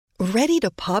Ready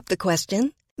to pop the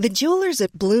question? The jewelers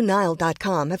at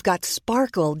BlueNile.com have got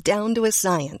sparkle down to a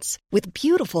science with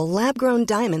beautiful lab-grown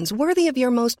diamonds worthy of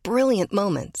your most brilliant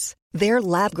moments. Their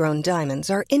lab-grown diamonds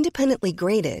are independently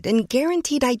graded and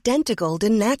guaranteed identical to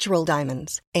natural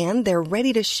diamonds, and they're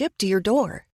ready to ship to your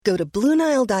door. Go to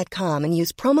BlueNile.com and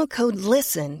use promo code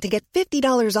LISTEN to get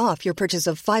 $50 off your purchase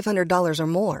of $500 or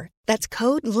more. That's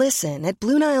code LISTEN at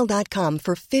BlueNile.com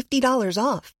for $50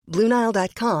 off.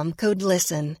 BlueNile.com, code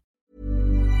LISTEN.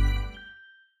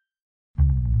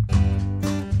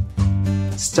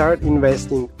 Start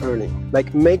investing early.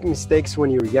 Like, make mistakes when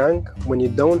you're young, when you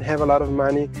don't have a lot of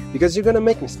money, because you're gonna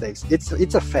make mistakes.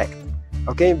 It's a fact,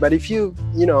 okay? But if you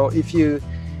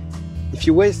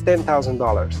waste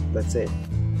 $10,000, let's say,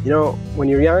 when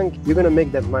you're young, you're gonna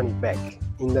make that money back.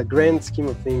 In the grand scheme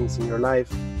of things in your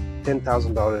life,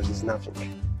 $10,000 is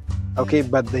nothing, okay?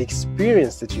 But the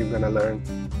experience that you're gonna learn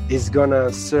is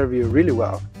gonna serve you really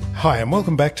well. Hi, and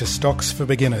welcome back to Stocks for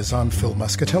Beginners. I'm Phil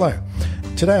Muscatello.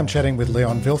 Today I'm chatting with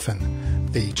Leon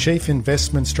Vilfen, the Chief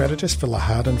Investment Strategist for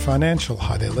Lahardin Financial.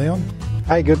 Hi there, Leon.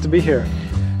 Hi, good to be here.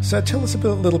 So tell us a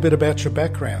little bit about your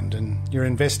background and your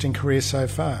investing career so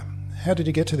far. How did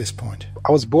you get to this point?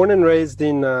 I was born and raised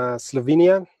in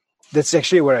Slovenia. That's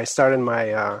actually where I started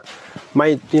my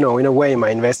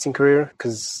investing career,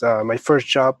 because my first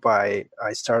job, I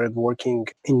started working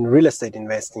in real estate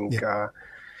investing. Yeah.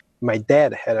 My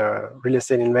dad had a real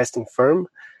estate investing firm,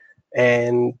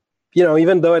 and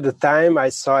even though at the time I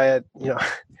saw it,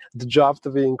 the job to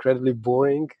be incredibly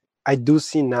boring, I do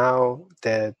see now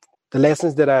that the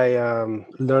lessons that I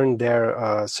learned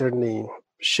there certainly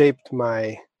shaped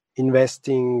my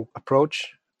investing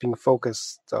approach, being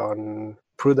focused on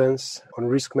prudence, on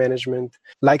risk management.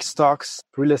 Like stocks,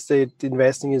 real estate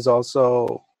investing is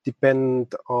also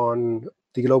dependent on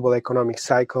the global economic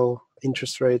cycle,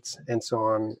 interest rates, and so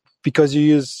on. Because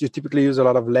you typically use a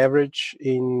lot of leverage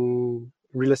in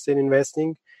real estate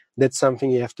investing, that's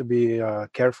something you have to be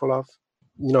careful of.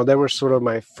 That were sort of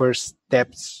my first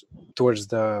steps towards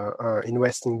the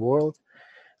investing world.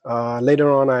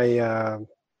 Later on,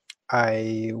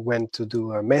 I went to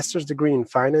do a master's degree in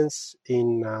finance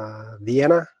in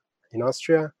Vienna, in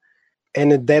Austria.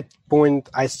 And at that point,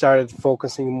 I started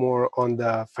focusing more on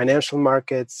the financial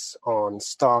markets, on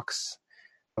stocks.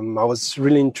 I was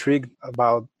really intrigued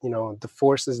about, the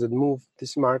forces that move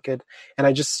this market. And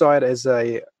I just saw it as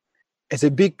a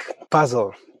big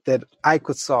puzzle that I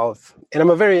could solve. And I'm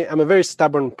a very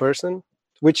stubborn person,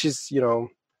 which is, in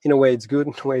a way it's good,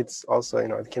 in a way it's also,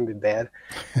 it can be bad.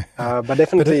 But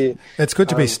definitely... But it's good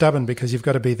to be stubborn, because you've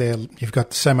got to be there. You've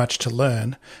got so much to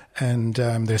learn, and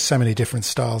there's so many different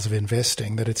styles of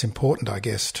investing that it's important, I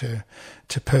guess, to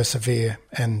persevere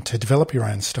and to develop your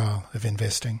own style of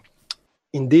investing.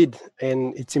 Indeed.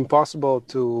 And it's impossible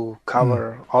to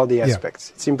cover all the aspects.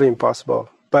 Yeah. It's simply impossible.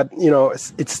 But,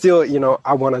 it's still,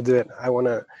 I want to do it. I want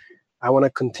to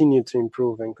continue to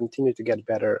improve and continue to get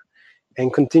better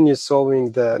and continue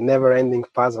solving the never-ending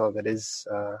puzzle that is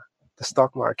the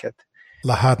stock market.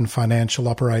 Lahardin Financial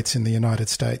operates in the United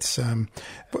States.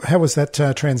 How was that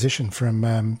transition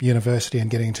from university and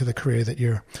getting into the career that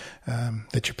you're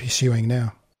pursuing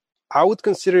now? I would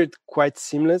consider it quite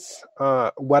seamless.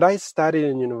 What I studied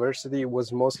in university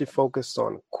was mostly focused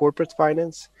on corporate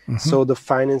finance. Mm-hmm. So the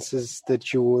finances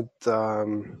that you would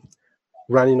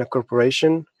run in a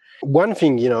corporation. One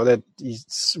thing, that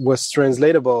was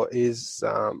translatable is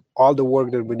all the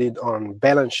work that we did on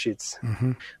balance sheets.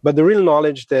 Mm-hmm. But the real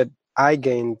knowledge that I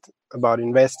gained about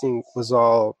investing was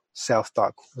all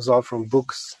self-taught. It was all from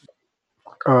books.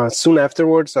 Soon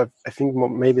afterwards, I think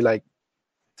maybe like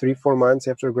 3-4 months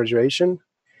after graduation,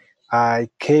 I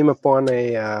came upon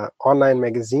a online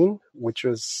magazine which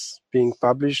was being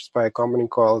published by a company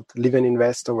called Live and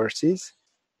Invest Overseas.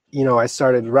 I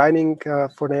started writing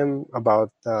for them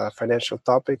about financial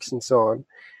topics and so on,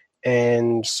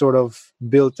 and sort of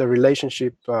built a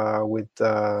relationship with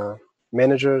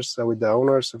managers, with the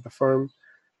owners of the firm.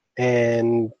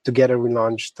 And together we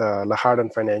launched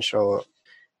Lahardin Financial,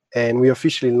 and we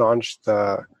officially launched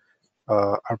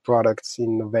our products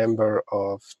in November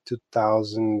of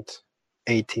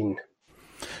 2018.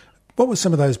 What were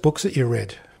some of those books that you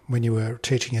read when you were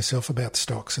teaching yourself about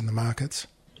stocks and the markets?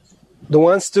 The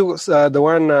one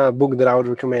book that I would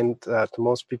recommend to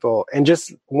most people, and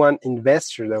just one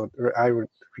investor that I would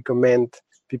recommend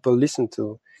people listen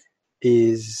to,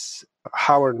 is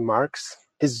Howard Marks.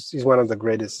 He's one of the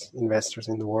greatest investors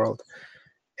in the world.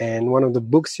 And one of the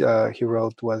books he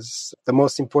wrote was The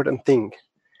Most Important Thing.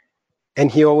 And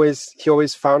he always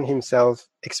found himself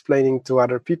explaining to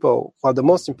other people, well, the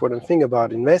most important thing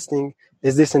about investing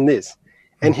is this and this.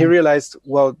 And he realized,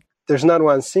 well, there's not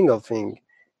one single thing.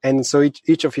 And so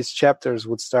each of his chapters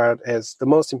would start as the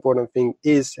most important thing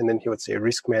is, and then he would say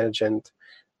risk management,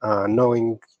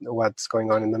 knowing what's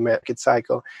going on in the market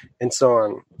cycle, and so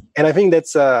on. And I think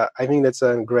that's a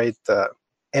great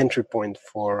entry point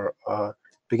for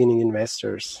beginning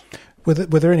investors. Were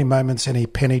there any moments, any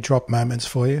penny drop moments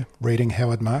for you reading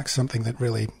Howard Marks, something that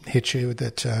really hit you,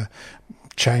 that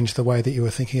changed the way that you were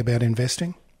thinking about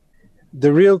investing?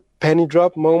 The real penny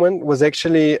drop moment was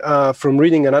actually from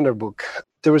reading another book.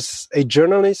 There was a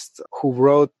journalist who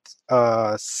wrote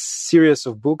a series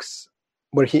of books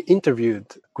where he interviewed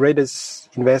greatest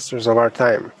investors of our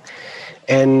time.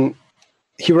 And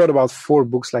he wrote about 4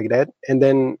 books like that. And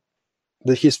then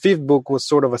his 5th book was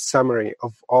sort of a summary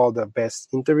of all the best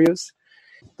interviews.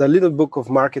 The little book of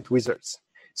Market Wizards.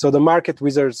 So the Market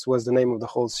Wizards was the name of the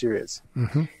whole series.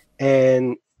 Mm-hmm.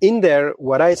 And in there,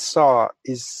 what I saw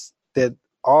is that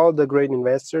all the great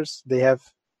investors, they have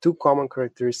 2 common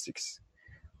characteristics.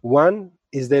 One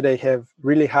is that they have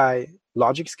really high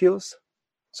logic skills,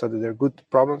 so that they're good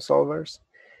problem solvers.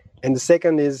 And the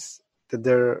second is that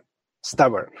they're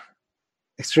stubborn,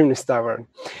 extremely stubborn.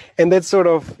 And that's sort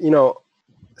of,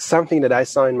 something that I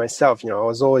saw in myself. I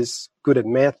was always good at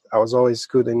math. I was always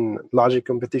good in logic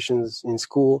competitions in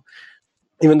school,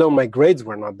 even though my grades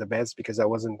were not the best because I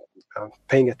wasn't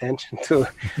paying attention to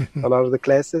a lot of the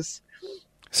classes.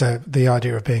 So the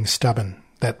idea of being stubborn,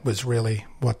 that was really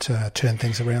what turned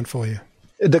things around for you.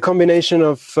 The combination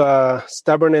of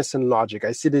stubbornness and logic.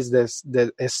 I see this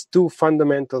as 2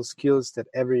 fundamental skills that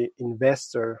every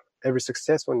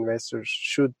successful investor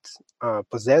should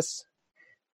possess.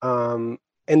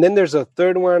 And then there's a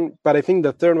third one, but I think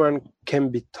the third one can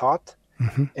be taught.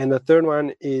 Mm-hmm. And the third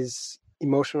one is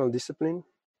emotional discipline,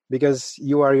 because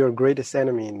you are your greatest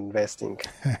enemy in investing.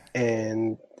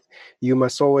 And you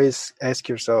must always ask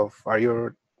yourself, are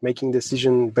you making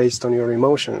decision based on your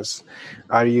emotions?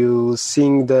 Are you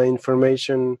seeing the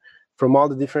information from all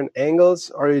the different angles,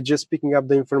 or are you just picking up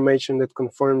the information that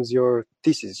confirms your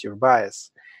thesis, your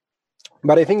bias?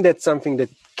 But I think that's something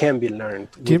that can be learned.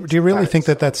 Do you really think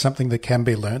that that's something that can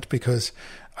be learned? Because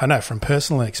I know from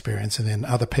personal experience and then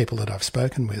other people that I've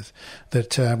spoken with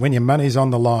that when your money's on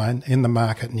the line in the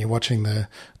market and you're watching the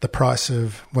price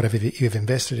of whatever you've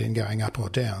invested in going up or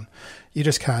down, you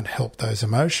just can't help those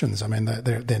emotions. I mean,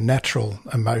 they're natural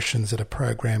emotions that are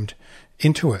programmed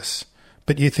into us.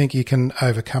 But you think you can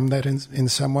overcome that in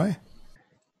some way?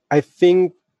 I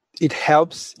think it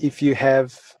helps if you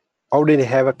already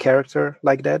have a character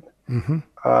like that. Mm-hmm.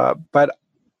 But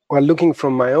while looking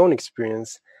from my own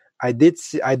experience, I did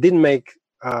make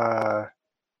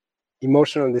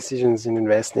emotional decisions in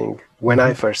investing when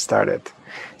I first started.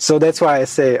 So that's why I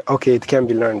say, okay, it can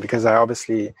be learned, because I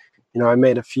obviously, I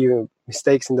made a few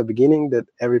mistakes in the beginning that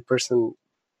every person,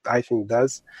 I think,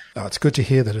 does. Oh, it's good to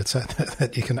hear that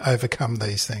that you can overcome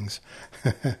these things.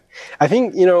 I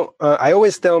think, I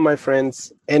always tell my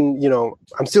friends, and,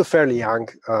 I'm still fairly young.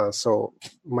 So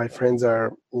my friends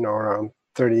are, around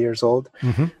 30 years old.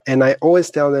 Mm-hmm. And I always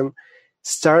tell them,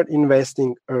 start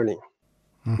investing early.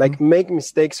 Mm-hmm. Like, make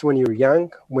mistakes when you're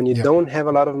young, when you don't have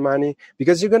a lot of money,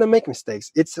 because you're going to make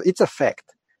mistakes. It's a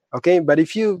fact. Okay. But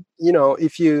if you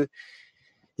waste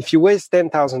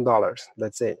 $10,000,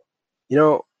 let's say,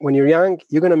 when you're young,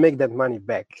 you're going to make that money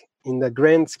back. In the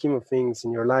grand scheme of things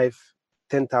in your life,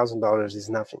 $10,000 is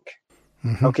nothing.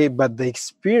 Mm-hmm. Okay. But the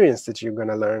experience that you're going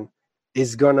to learn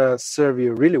is going to serve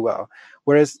you really well.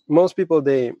 Whereas most people,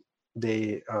 they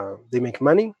make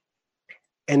money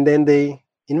and then they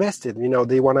invest it.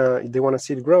 They want to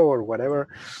see it grow or whatever.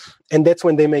 And that's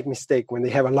when they make mistake, when they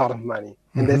have a lot of money.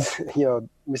 And mm-hmm. that's,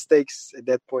 mistakes at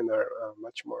that point are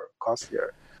much more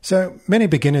costlier. So many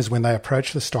beginners, when they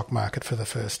approach the stock market for the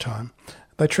first time,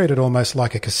 they treat it almost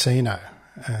like a casino.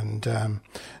 And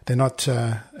they're not,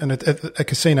 and a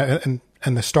casino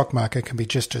and the stock market can be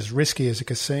just as risky as a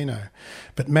casino.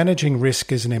 But managing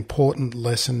risk is an important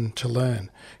lesson to learn.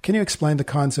 Can you explain the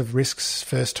kinds of risks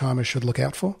first-timers should look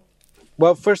out for?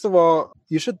 Well, first of all,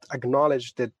 you should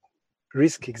acknowledge that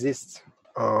risk exists.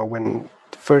 When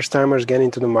first-timers get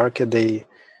into the market, they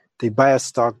buy a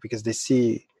stock because they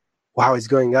see, wow, it's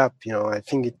going up. I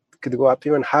think it could go up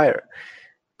even higher.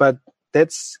 But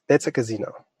that's a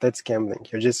casino. That's gambling.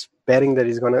 You're just betting that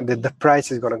the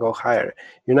price is gonna go higher.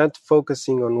 You're not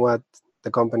focusing on what the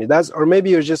company does, or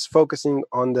maybe you're just focusing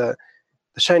on the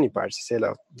shiny parts. You say,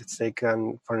 let's take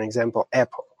for an example,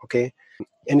 Apple. Okay,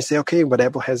 and you say, okay, but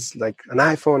Apple has like an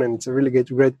iPhone and it's a really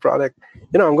great product.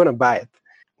 I'm gonna buy it.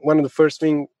 One of the first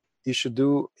things you should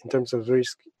do in terms of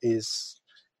risk is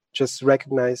just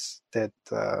recognize that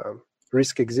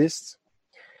risk exists,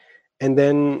 and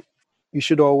then you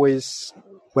should always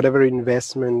whatever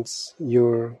investments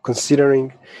you're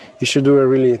considering, you should do a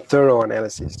really thorough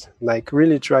analysis. Like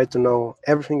really try to know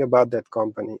everything about that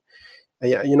company.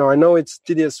 I know it's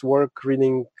tedious work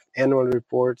reading annual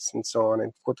reports and so on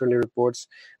and quarterly reports,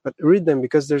 but read them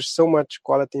because there's so much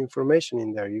quality information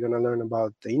in there. You're going to learn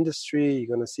about the industry. You're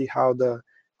going to see how the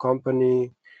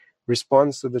company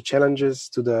responds to the challenges,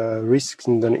 to the risks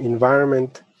in the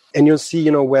environment. And you'll see,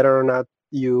 whether or not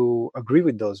you agree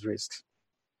with those risks.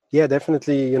 Yeah,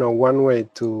 definitely, one way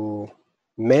to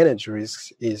manage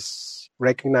risks is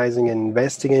recognizing and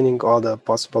investigating all the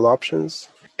possible options,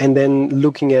 and then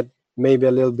looking at maybe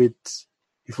a little bit,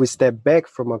 if we step back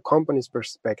from a company's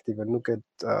perspective and look at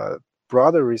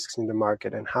broader risks in the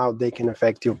market and how they can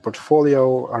affect your portfolio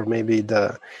or maybe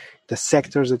the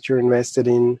sectors that you're invested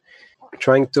in,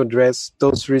 trying to address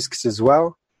those risks as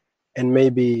well, and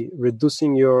maybe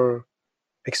reducing your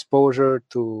exposure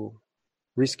to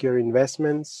riskier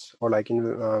investments or like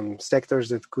in sectors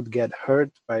that could get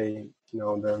hurt by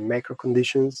the macro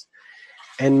conditions,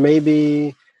 and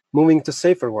maybe moving to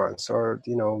safer ones, or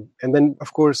and then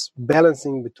of course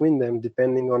balancing between them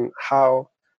depending on how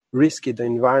risky the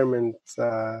environment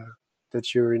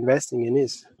that you're investing in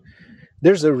is.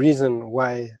 There's a reason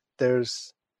why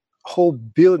there's whole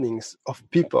buildings of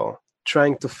people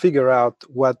trying to figure out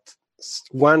what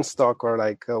one stock or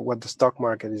like what the stock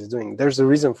market is doing. There's a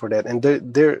reason for that, and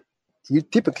they're you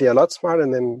typically a lot smarter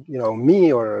than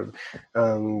me or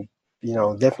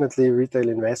definitely retail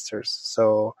investors.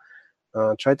 So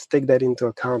try to take that into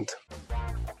account.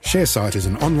 ShareSite is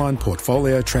an online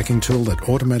portfolio tracking tool that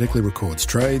automatically records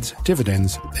trades,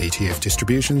 dividends, ETF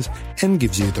distributions, and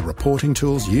gives you the reporting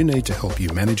tools you need to help you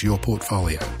manage your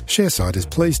portfolio. ShareSite is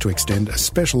pleased to extend a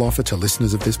special offer to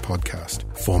listeners of this podcast.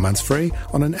 4 months free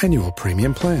on an annual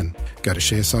premium plan. Go to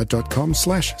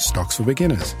sharesite.com/stocks for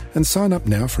beginners and sign up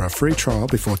now for a free trial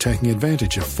before taking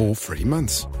advantage of 4 free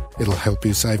months. It'll help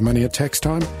you save money at tax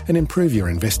time and improve your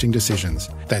investing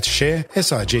decisions. That's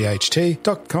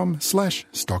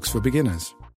SIGHT.com/stocks for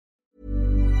beginners.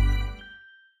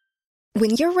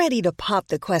 When you're ready to pop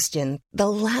the question, the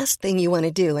last thing you want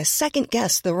to do is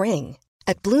second-guess the ring.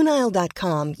 At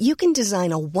BlueNile.com, you can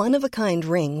design a one-of-a-kind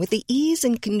ring with the ease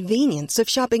and convenience of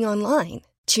shopping online.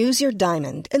 Choose your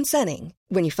diamond and setting.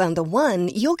 When you find the one,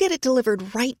 you'll get it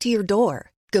delivered right to your door.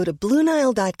 Go to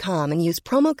BlueNile.com and use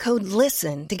promo code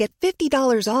LISTEN to get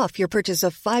 $50 off your purchase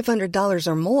of $500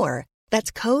 or more.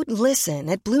 That's code LISTEN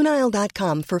at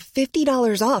BlueNile.com for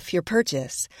 $50 off your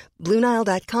purchase.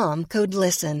 BlueNile.com, code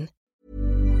LISTEN.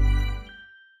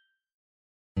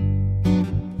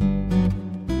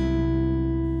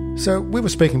 So we were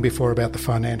speaking before about the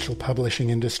financial publishing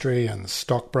industry and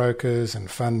stockbrokers and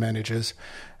fund managers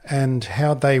and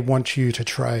how they want you to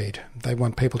trade. They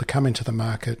want people to come into the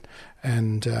market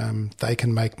and they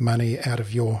can make money out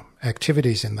of your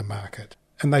activities in the market.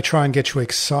 And they try and get you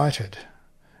excited.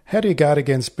 How do you guard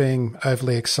against being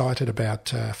overly excited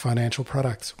about financial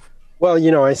products? Well,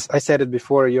 I said it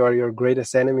before, you are your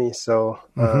greatest enemy. So,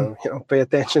 pay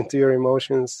attention to your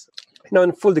emotions.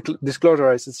 In full disclosure,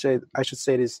 I should say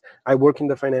this. I work in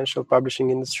the financial publishing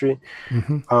industry.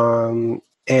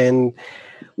 And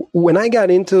when I got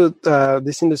into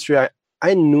this industry,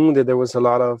 I knew that there was a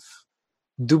lot of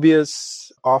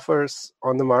dubious offers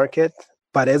on the market.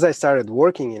 But as I started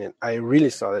working in it, I really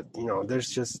saw that, there's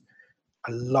just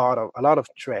a lot of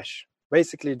trash.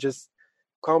 Basically just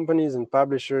companies and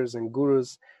publishers and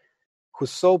gurus whose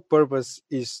sole purpose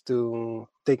is to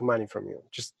take money from you,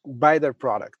 just buy their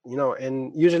product,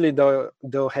 and usually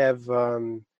they'll have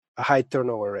a high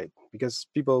turnover rate because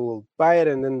people will buy it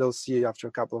and then they'll see after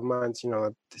a couple of months,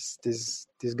 this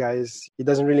guy he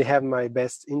doesn't really have my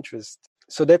best interest.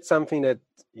 So that's something that,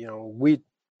 we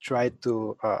try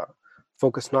to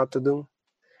focus not to do.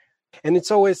 And it's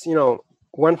always,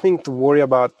 one thing to worry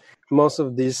about. Most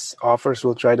of these offers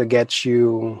will try to get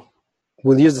you,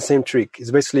 will use the same trick.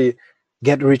 It's basically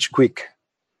get rich quick.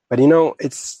 But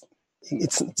it's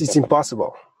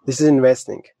impossible. This is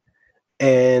investing.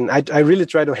 And I really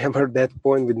try to hammer that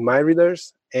point with my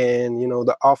readers. And,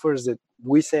 the offers that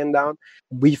we send out,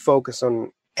 we focus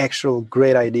on actual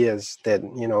great ideas that,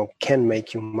 can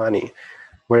make you money.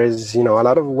 Whereas, a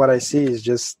lot of what I see is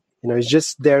just, it's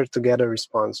just there to get a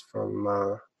response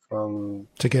from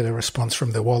to get a response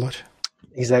from the wallet.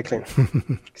 Exactly.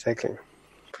 Exactly.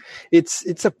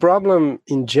 It's a problem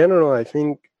in general. I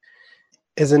think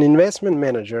as an investment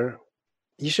manager,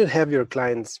 you should have your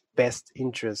client's best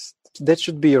interest. That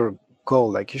should be your goal.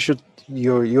 Like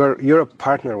you're a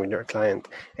partner with your client.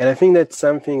 And I think that's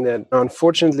something that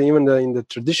unfortunately, even in the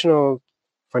traditional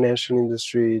financial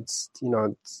industry, it's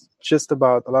just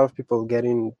about a lot of people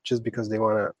getting just because they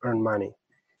want to earn money.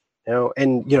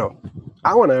 and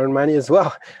I want to earn money as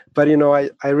well, but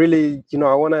I really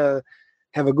I want to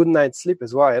have a good night's sleep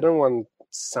as well. I don't want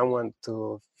someone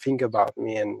to think about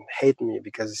me and hate me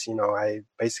because I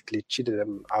basically cheated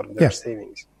them out of their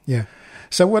savings. Yeah.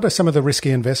 So what are some of the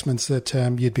risky investments that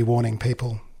you'd be warning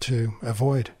people to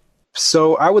avoid?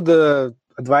 So I would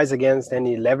advise against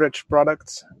any leverage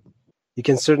products. You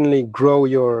can certainly grow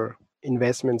your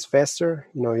investments faster.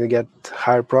 You get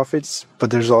higher profits,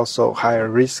 but there's also higher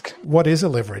risk. What is a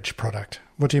leverage product?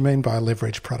 What do you mean by a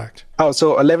leverage product? Oh,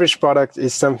 so a leverage product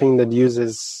is something that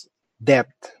uses debt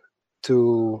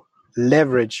to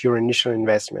leverage your initial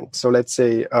investment. So let's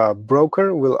say a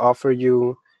broker will offer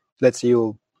you, let's say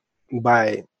you'll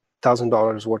buy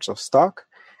 $1,000 worth of stock,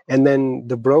 and then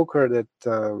the broker that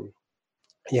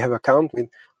you have account with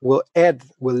will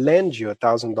lend you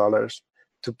 $1,000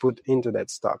 to put into that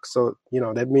stock. So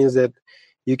that means that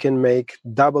you can make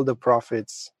double the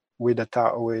profits with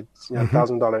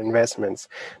 $1,000 investments,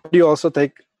 but you also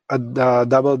take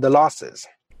double the losses.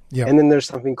 Yep. And then there's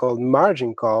something called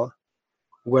margin call,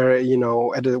 where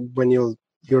when your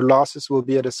losses will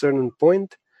be at a certain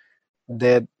point,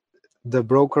 that the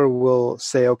broker will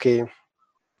say, okay,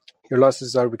 your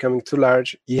losses are becoming too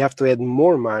large. You have to add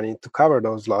more money to cover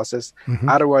those losses. Mm-hmm.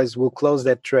 Otherwise, we'll close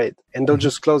that trade, and they'll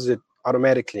just close it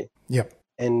automatically. Yep.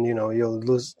 And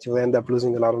you'll end up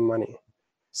losing a lot of money.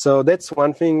 So that's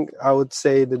one thing I would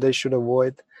say that they should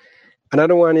avoid.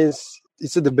 Another one is,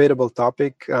 it's a debatable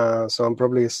topic, so I'm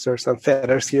probably stir some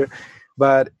feathers here,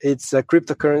 but it's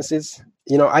cryptocurrencies.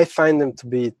 I find them to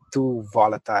be too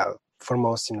volatile for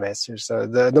most investors.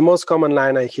 The most common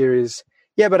line I hear is,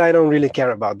 yeah, but I don't really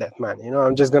care about that money.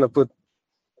 I'm just going to put,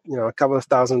 a couple of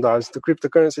 $1,000s to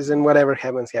cryptocurrencies, and whatever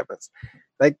happens, happens.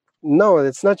 Like, no,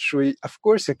 that's not true. Of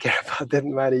course you care about that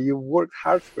money. You worked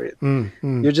hard for it.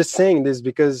 You're just saying this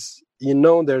because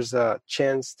there's a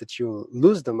chance that you'll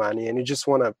lose the money, and you just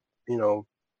want to,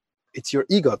 it's your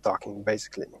ego talking,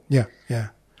 basically. Yeah, yeah.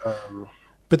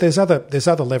 But there's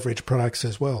other leverage products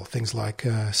as well, things like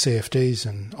CFDs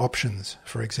and options,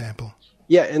 for example.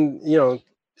 Yeah, and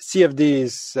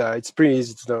CFDs, it's pretty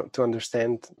easy to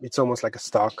understand. It's almost like a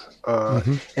stock.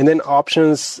 And then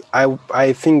options,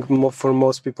 I think for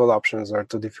most people, options are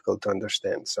too difficult to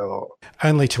understand. So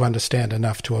only to understand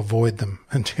enough to avoid them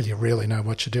until you really know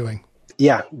what you're doing.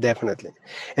 Yeah, definitely.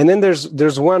 And then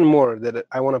there's one more that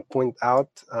I want to point out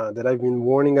that I've been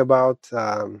warning about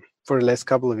for the last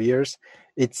couple of years.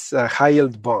 It's high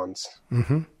yield bonds.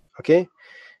 Mm-hmm. Okay,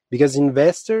 because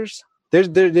investors, there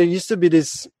used to be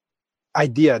this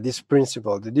idea, this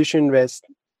principle that you should invest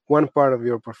one part of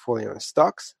your portfolio in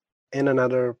stocks and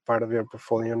another part of your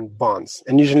portfolio in bonds.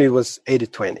 And usually it was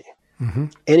 80-20. Mm-hmm.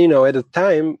 And, at the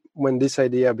time when this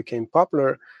idea became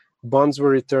popular, bonds were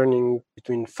returning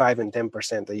between 5 and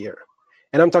 10% a year.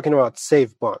 And I'm talking about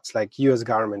safe bonds like US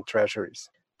government treasuries.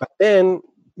 But then,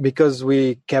 because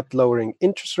we kept lowering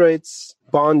interest rates,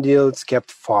 bond yields kept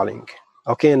falling.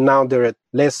 Okay, and now they're at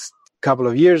last couple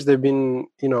of years, they've been,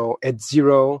 at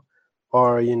zero,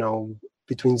 or,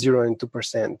 between 0 and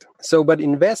 2%. So, but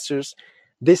investors,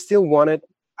 they still wanted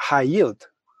high yield.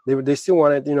 They still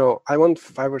wanted, I want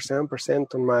 5 or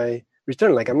 7% on my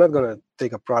return. Like, I'm not going to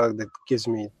take a product that gives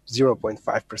me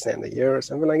 0.5% a year or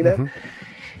something like that. Mm-hmm.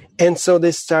 And so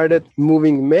they started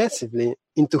moving massively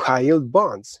into high yield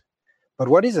bonds. But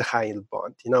what is a high yield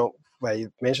bond? I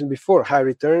mentioned before, high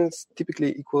returns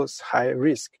typically equals high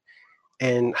risk.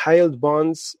 And high yield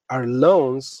bonds are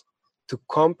loans to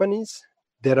companies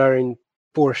that are in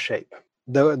poor shape.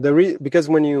 Because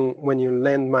when you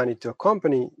lend money to a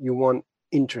company, you want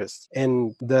interest.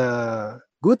 And the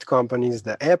good companies,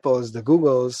 the Apples, the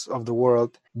Googles of the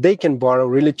world, they can borrow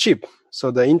really cheap.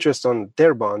 So the interest on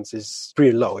their bonds is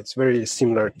pretty low. It's very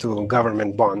similar to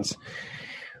government bonds.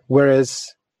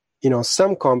 Whereas,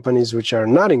 some companies which are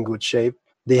not in good shape,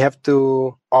 they have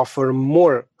to offer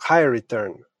higher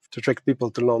return to attract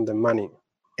people to loan them money.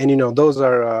 And, those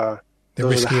are... They're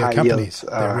riskier companies.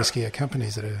 They're riskier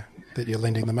companies that you're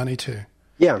lending the money to.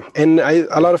 Yeah, and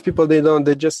a lot of people,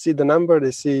 they just see the number,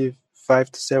 they see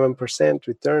 5 to 7%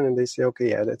 return, and they say,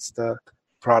 okay, yeah, that's the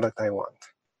product I want.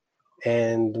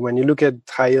 And when you look at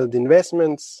high yield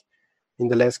investments in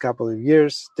the last couple of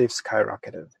years, they've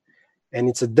skyrocketed, and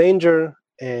it's a danger.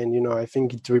 And I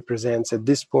think it represents at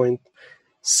this point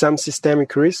some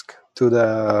systemic risk to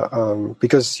the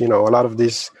because a lot of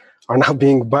these are now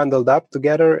being bundled up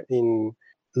together in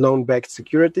loan-backed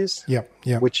securities.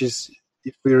 Which is,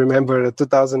 if we remember the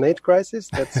 2008 crisis,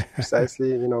 that's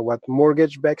precisely what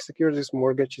mortgage-backed securities.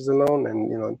 Mortgage is a loan,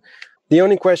 and the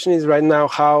only question is right now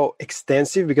how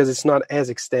extensive, because it's not as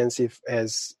extensive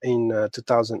as in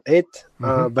 2008.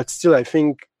 Mm-hmm. But still, I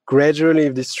think gradually,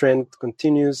 if this trend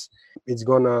continues, it's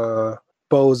going to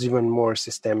pose even more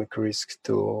systemic risk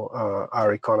to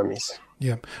our economies.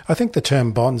 Yeah, I think the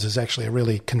term bonds is actually a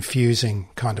really confusing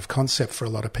kind of concept for a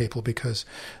lot of people, because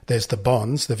there's the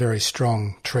bonds, the very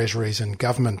strong treasuries and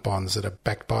government bonds that are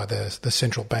backed by the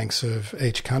central banks of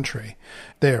each country.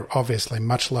 They're obviously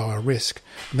much lower risk.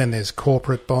 And then there's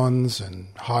corporate bonds and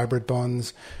hybrid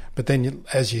bonds. But then,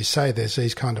 as you say, there's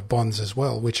these kind of bonds as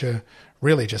well, which are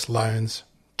really just loans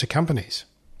to companies.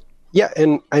 Yeah,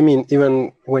 and I mean,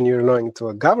 even when you're loaning to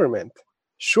a government,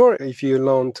 sure, if you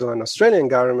loan to an Australian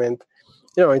government,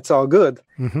 it's all good.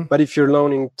 Mm-hmm. But if you're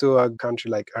loaning to a country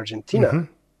like Argentina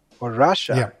mm-hmm. or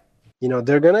Russia,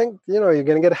 they're gonna, you're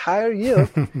gonna get a higher yield.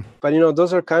 But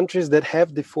those are countries that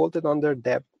have defaulted on their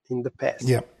debt in the past.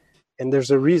 Yeah. And there's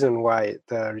a reason why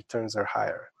the returns are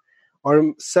higher.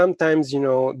 Or sometimes,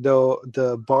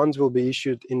 the bonds will be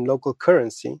issued in local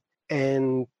currency,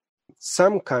 and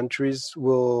some countries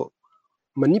will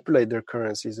manipulate their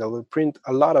currencies. They will print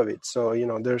a lot of it. So,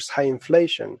 there's high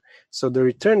inflation. So the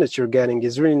return that you're getting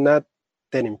is really not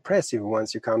that impressive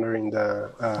once you counter in the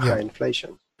high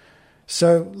inflation.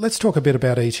 So let's talk a bit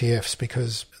about ETFs,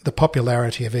 because the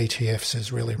popularity of ETFs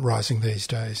is really rising these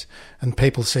days. And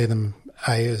people see them,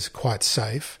 A, as quite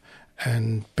safe,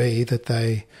 and B, that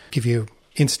they give you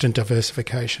instant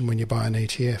diversification when you buy an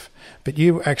ETF. But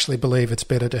you actually believe it's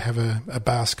better to have a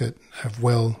basket of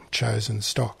well-chosen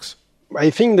stocks. I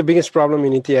think the biggest problem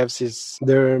in ETFs is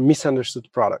their misunderstood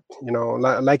product.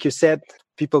 Like you said,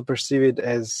 people perceive it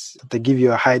as they give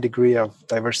you a high degree of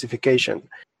diversification.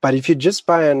 But if you just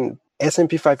buy an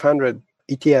S&P 500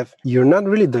 ETF, you're not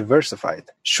really diversified.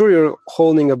 Sure, you're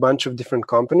holding a bunch of different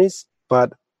companies,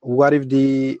 but what if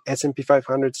the S&P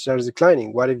 500 starts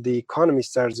declining? What if the economy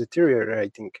starts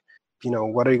deteriorating?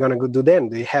 What are you going to do then?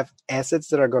 Do you have assets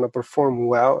that are going to perform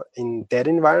well in that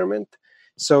environment?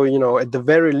 So, at the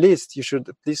very least, you should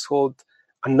at least hold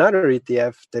another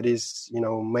ETF that is,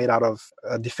 made out of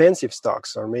defensive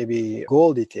stocks, or maybe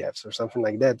gold ETFs or something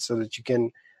like that, so that you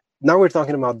can, now we're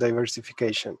talking about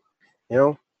diversification,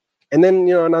 And then,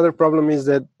 another problem is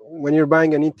that when you're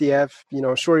buying an ETF,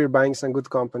 sure, you're buying some good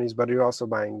companies, but you're also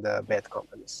buying the bad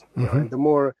companies. Mm-hmm. And the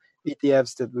more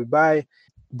ETFs that we buy,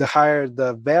 the higher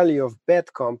the value of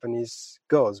bad companies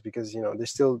goes, because, they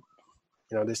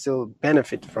still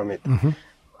benefit from it. Mm-hmm.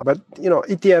 But,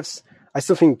 ETFs, I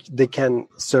still think they can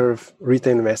serve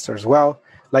retail investors well.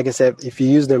 Like I said, if you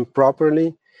use them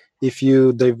properly, if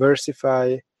you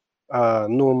diversify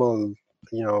normal,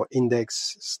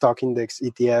 stock index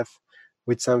ETF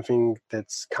with something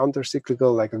that's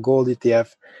counter-cyclical, like a gold ETF,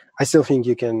 I still think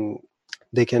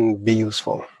they can be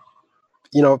useful.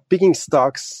 Picking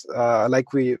stocks,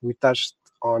 like we touched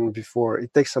on before,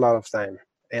 it takes a lot of time.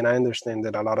 And I understand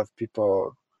that a lot of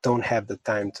people don't have the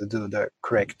time to do the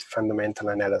correct fundamental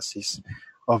analysis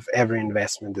of every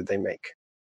investment that they make.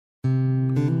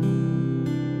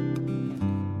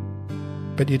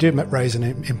 But you do raise an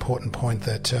important point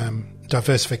that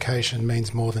diversification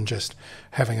means more than just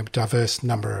having a diverse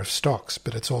number of stocks,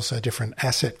 but it's also different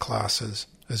asset classes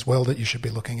as well that you should be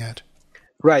looking at.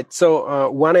 Right. So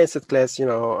one asset class,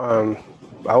 I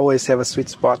always have a sweet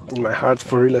spot in my heart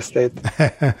for real estate.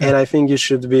 And I think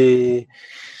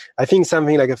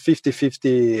something like a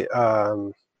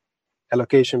 50-50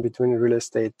 allocation between real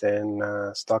estate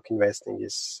and stock investing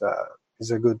is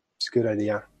a good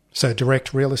idea. So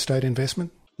direct real estate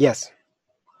investment? Yes.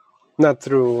 Not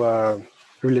through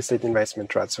real estate investment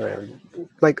trusts, or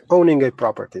like owning a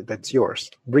property that's yours,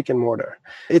 brick and mortar.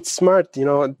 It's smart,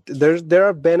 there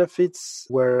are benefits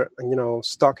where,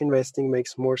 stock investing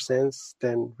makes more sense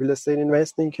than real estate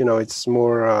investing. It's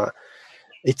more,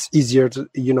 it's easier to,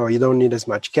 you don't need as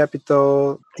much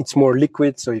capital. It's more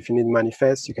liquid. So if you need money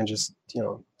fast, you can just,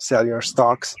 sell your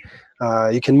stocks.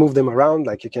 You can move them around,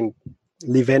 like you can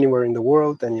live anywhere in the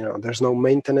world, and, there's no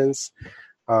maintenance.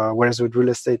 Whereas with real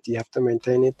estate, you have to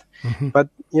maintain it. Mm-hmm. But,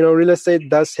 real estate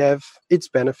does have its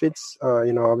benefits.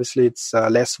 Obviously, it's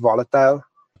less volatile.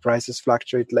 Prices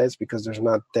fluctuate less because there's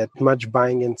not that much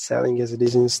buying and selling as it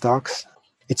is in stocks.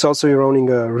 It's also you're owning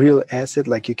a real asset,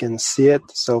 like you can see it.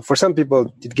 So for some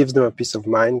people, it gives them a peace of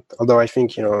mind. Although I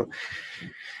think,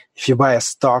 if you buy a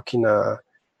stock in a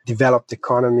developed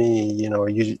economy,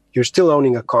 you're still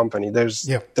owning a company. There's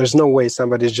no way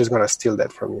somebody's just going to steal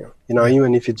that from you,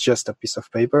 even if it's just a piece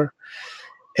of paper.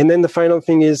 And then the final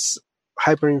thing is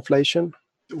hyperinflation,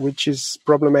 which is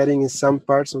problematic in some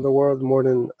parts of the world more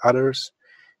than others.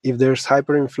 If there's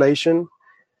hyperinflation,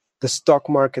 the stock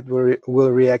market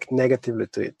will react negatively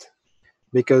to it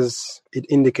because it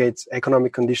indicates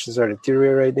economic conditions are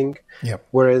deteriorating. Yep.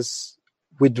 Whereas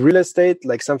with real estate,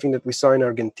 like something that we saw in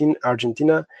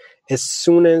Argentina, as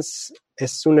soon as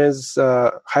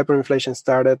hyperinflation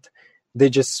started, they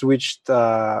just switched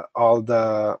all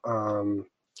the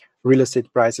real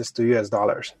estate prices to US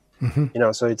dollars.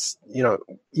 Mm-hmm. So it's,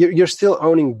 you're still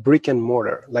owning brick and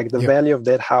mortar. Like the value of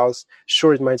that house,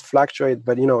 sure, it might fluctuate,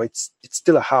 but it's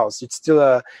still a house. It's still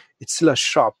a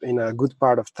shop in a good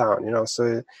part of town.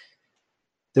 So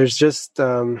there's just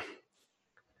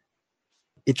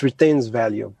it retains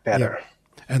value better. Yeah.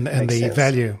 And the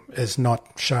value is not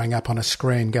showing up on a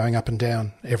screen, going up and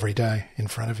down every day in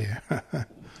front of you.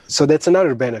 So that's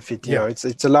another benefit.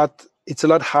 It's a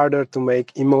lot harder to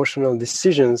make emotional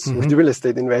decisions with real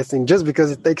estate investing, just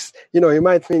because it takes, you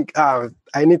might think, I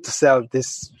need to sell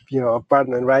this,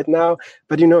 apartment right now,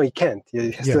 but you can't.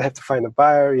 You still have to find a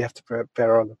buyer. You have to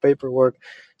prepare all the paperwork.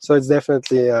 So it's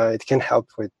definitely, it can help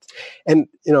with, and,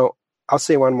 I'll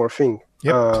say one more thing.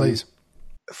 Yeah, please.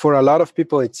 For a lot of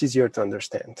people, it's easier to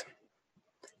understand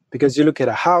because you look at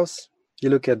a house, you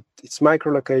look at its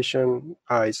micro location,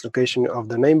 its location of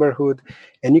the neighborhood,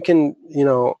 and you can,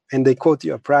 and they quote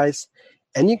you a price,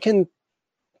 and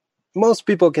most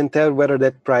people can tell whether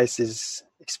that price is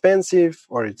expensive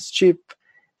or it's cheap.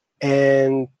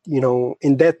 And,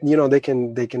 in that,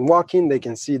 they can walk in, they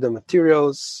can see the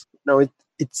materials.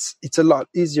 It's a lot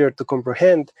easier to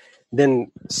comprehend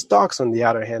than stocks, on the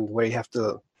other hand, where you have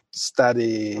to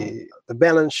study the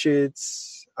balance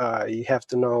sheets. You have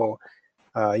to know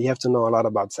a lot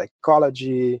about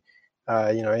psychology.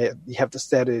 You have to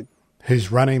study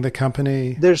who's running the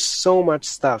company. There's so much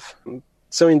stuff.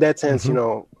 So in that sense,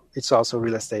 it's also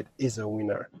real estate is a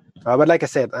winner. But like I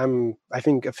said, I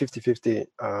think a 50-50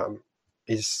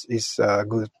 is a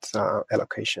good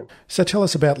allocation. So tell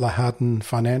us about Lahadin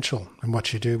Financial and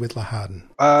what you do with Lahadin.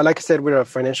 Like I said, we're a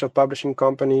financial publishing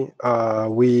company.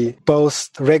 We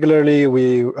post regularly.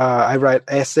 I write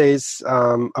essays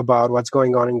about what's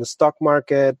going on in the stock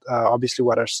market. Obviously,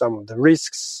 what are some of the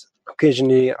risks.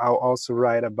 Occasionally, I'll also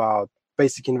write about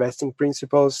basic investing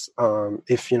principles.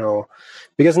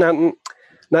 Because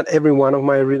not every one of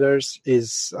my readers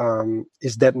is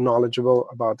that knowledgeable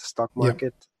about the stock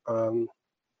market. Yep.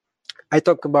 I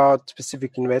talk about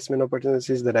specific investment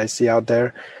opportunities that I see out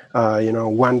there.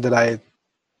 One that I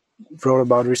wrote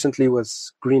about recently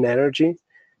was green energy.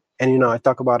 And, I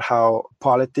talk about how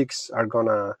politics are going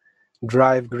to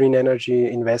drive green energy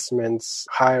investments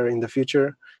higher in the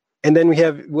future. And then we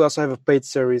also have a paid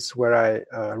service where I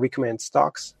recommend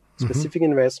stocks, specific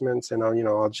investments, and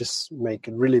I'll just make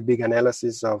a really big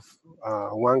analysis of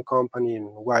one company and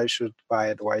why I should buy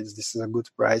it, why this is a good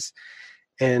price.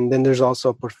 And then there's also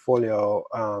a portfolio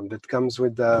that comes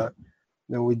with that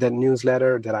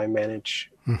newsletter that I manage,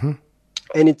 and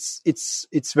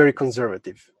it's very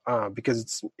conservative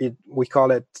because we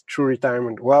call it True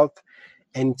Retirement Wealth,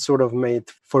 and it's sort of made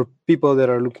for people that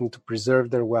are looking to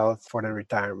preserve their wealth for their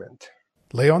retirement.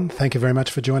 Leon, thank you very much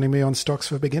for joining me on Stocks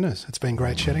for Beginners. It's been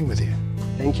great chatting with you.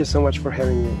 Thank you so much for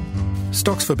having me.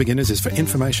 Stocks for Beginners is for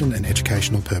information and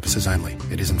educational purposes only.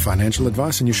 It isn't financial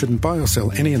advice, and you shouldn't buy or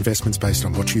sell any investments based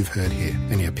on what you've heard here.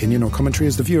 Any opinion or commentary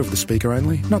is the view of the speaker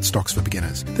only, not Stocks for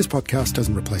Beginners. This podcast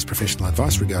doesn't replace professional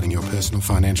advice regarding your personal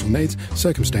financial needs,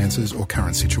 circumstances, or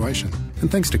current situation.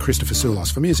 And thanks to Christopher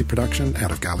Soulos for music production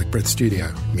out of Garlic Breath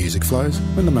Studio. Music flows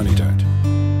when the money don't.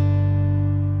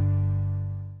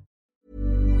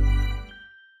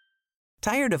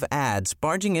 Tired of ads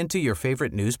barging into your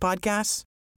favorite news podcasts?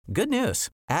 Good news.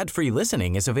 Ad-free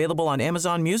listening is available on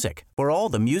Amazon Music for all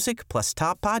the music plus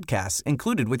top podcasts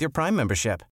included with your Prime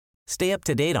membership. Stay up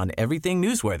to date on everything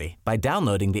newsworthy by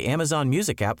downloading the Amazon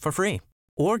Music app for free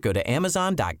or go to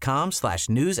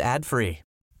amazon.com/news ad free.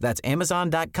 That's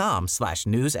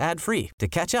amazon.com/news ad free to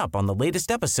catch up on the latest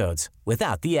episodes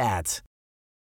without the ads.